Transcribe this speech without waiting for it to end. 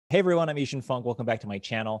Hey everyone, I'm Ishan Funk. Welcome back to my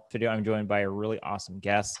channel. Today I'm joined by a really awesome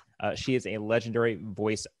guest. She is a legendary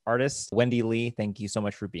voice artist, Wendee Lee. Thank you so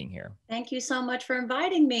much for being here. Thank you so much for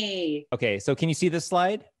inviting me. Okay, so can you see this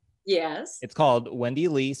slide? Yes. It's called Wendee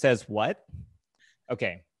Lee Says What?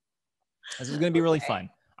 Okay, this is going to be really fun.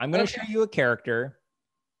 I'm going to show you a character.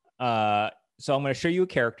 So I'm going to show you a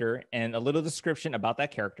character and a little description about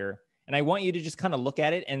that character. And I want you to just kind of look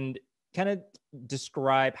at it and kind of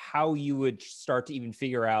describe how you would start to even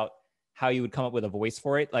figure out how you would come up with a voice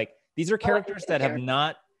for it. Like these are characters that have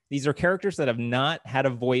not, had a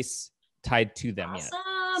voice tied to them yet.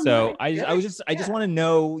 So I just want to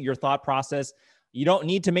know your thought process. You don't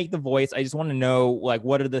need to make the voice. I just want to know, like,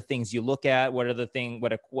 what are the things you look at? What are the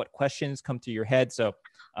what questions come to your head? So,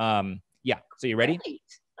 yeah. So you ready? Great.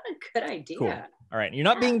 What a good idea. Cool. All right. You're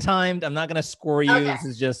not being timed. I'm not going to score you. This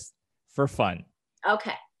is just for fun.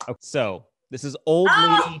 Okay. So this is old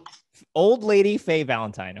lady Faye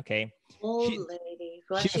Valentine. Okay. Old lady.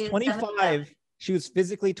 Well, she was 25. She was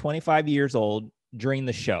physically 25 years old during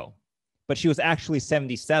the show, but she was actually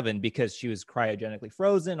 77 because she was cryogenically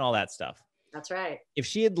frozen, all that stuff. That's right. If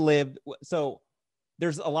she had lived, so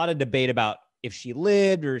there's a lot of debate about if she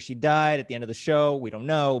lived or she died at the end of the show. We don't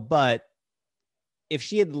know, but if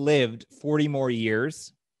she had lived 40 more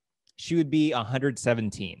years, she would be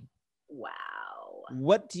 117. Wow.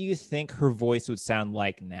 What do you think her voice would sound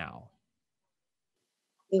like now?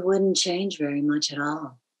 It wouldn't change very much at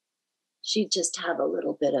all. She'd just have a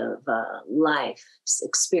little bit of life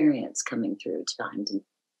experience coming through time,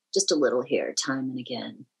 just a little here, time and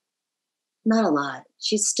again. Not a lot.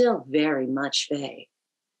 She's still very much Faye,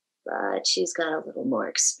 but she's got a little more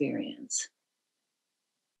experience.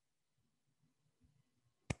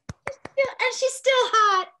 Yeah, and she's still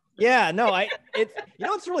hot. Yeah, no,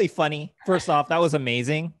 it's really funny. First off, that was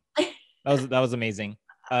amazing. That was amazing.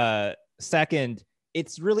 Second,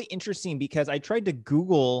 it's really interesting because I tried to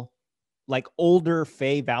Google like older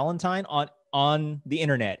Faye Valentine on the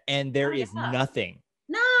internet, and there is nothing.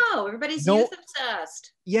 No, everybody's youth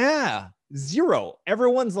obsessed. Yeah, zero.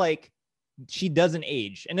 Everyone's like, she doesn't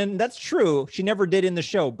age, and then that's true. She never did in the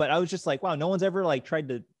show, but I was just like, wow, no one's ever like tried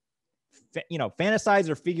to, fantasize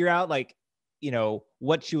or figure out like,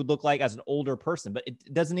 what she would look like as an older person, but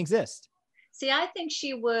it doesn't exist. See, I think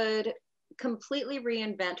she would completely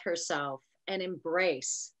reinvent herself and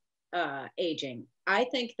embrace aging. I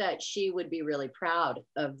think that she would be really proud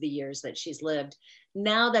of the years that she's lived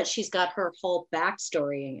now that she's got her whole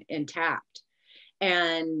backstory intact.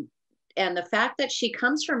 And the fact that she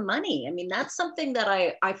comes from money, I mean, that's something that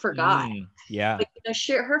I forgot. Yeah. But,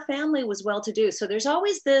 her family was well-to-do. So there's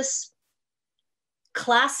always this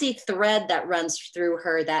classy thread that runs through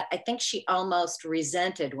her that I think she almost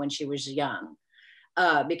resented when she was young,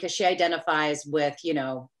 because she identifies with,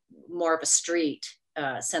 more of a street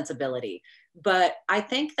sensibility. But I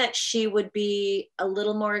think that she would be a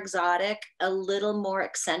little more exotic, a little more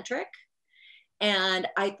eccentric. And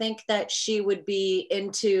I think that she would be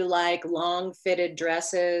into like long fitted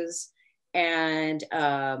dresses and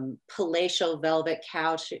palatial velvet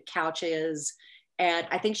couches. And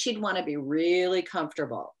I think she'd want to be really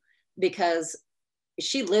comfortable because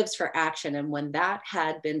she lives for action. And when that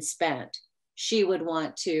had been spent, she would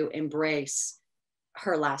want to embrace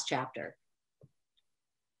her last chapter.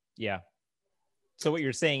 Yeah. So what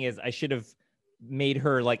you're saying is I should have made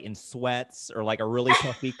her like in sweats or like a really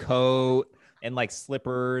puffy coat and like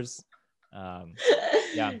slippers.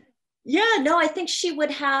 Yeah. Yeah, no, I think she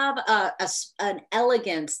would have an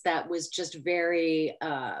elegance that was just very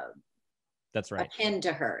that's right, akin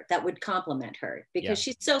to her, that would complement her because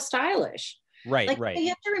she's so stylish. Right, like, right. You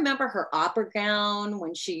have to remember her opera gown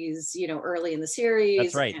when she's, early in the series.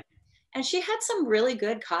 That's right. And she had some really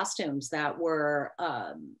good costumes that were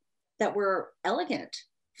elegant,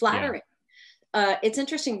 flattering. Yeah. It's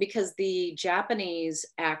interesting because the Japanese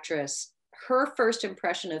actress, her first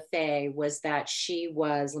impression of Faye was that she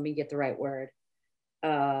was, let me get the right word.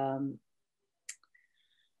 What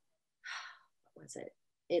was it?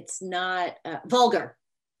 It's not vulgar.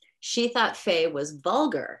 She thought Faye was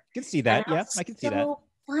vulgar. I can see that. Yeah, I can see that. So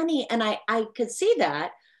funny. And I could see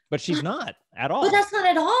that. But she's not at all. But that's not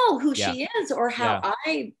at all who she is or how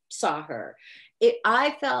I saw her.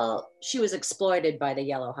 I felt she was exploited by the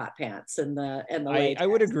yellow hot pants and the I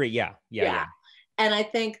would agree. Yeah. And I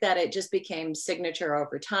think that it just became signature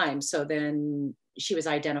over time. So then she was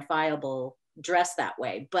identifiable dressed that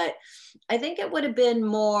way. But I think it would have been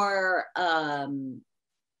more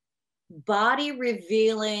body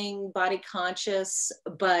revealing, body conscious,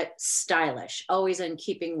 but stylish, always in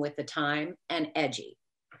keeping with the time and edgy.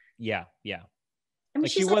 Yeah. I mean,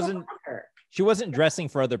 like she wasn't. She wasn't dressing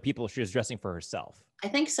for other people. She was dressing for herself. I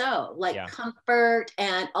think so. Like comfort,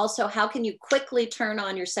 and also how can you quickly turn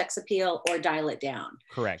on your sex appeal or dial it down?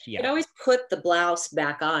 Correct. Yeah. You could always put the blouse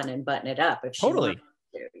back on and button it up if she wanted to.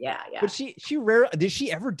 Yeah. But she did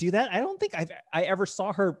she ever do that? I don't think I ever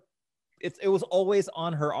saw her. It was always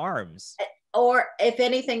on her arms. Or if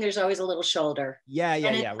anything, there's always a little shoulder. Yeah.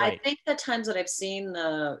 Right. I think the times that I've seen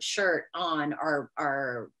the shirt on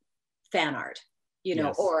are fan art, you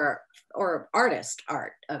know, or artist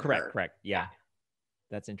art. Correct. Yeah.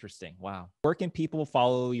 That's interesting. Wow. Where can people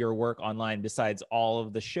follow your work online besides all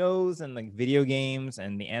of the shows and like video games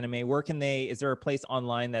and the anime? Is there a place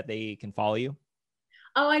online that they can follow you?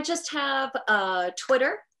 Oh, I just have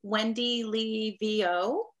Twitter, Wendee Lee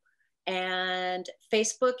VO, and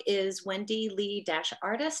Facebook is Wendee Lee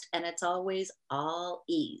 -artist, and it's always all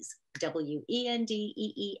E's,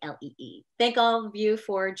 WENDEELEE. Thank all of you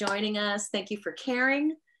for joining us. Thank you for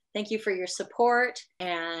caring. Thank you for your support,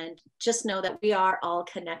 and just know that we are all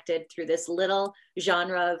connected through this little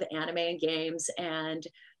genre of anime and games and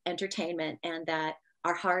entertainment, and that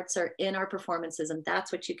our hearts are in our performances, and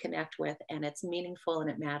that's what you connect with, and it's meaningful and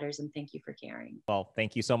it matters, and thank you for caring. Well,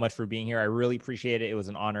 thank you so much for being here. I really appreciate it. It was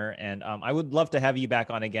an honor, and I would love to have you back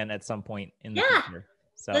on again at some point in the future.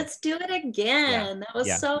 So let's do it again. That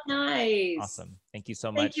was so nice. Awesome. Thank you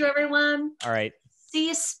so much. Thank you, everyone. All right. See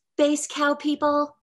you, space cow people.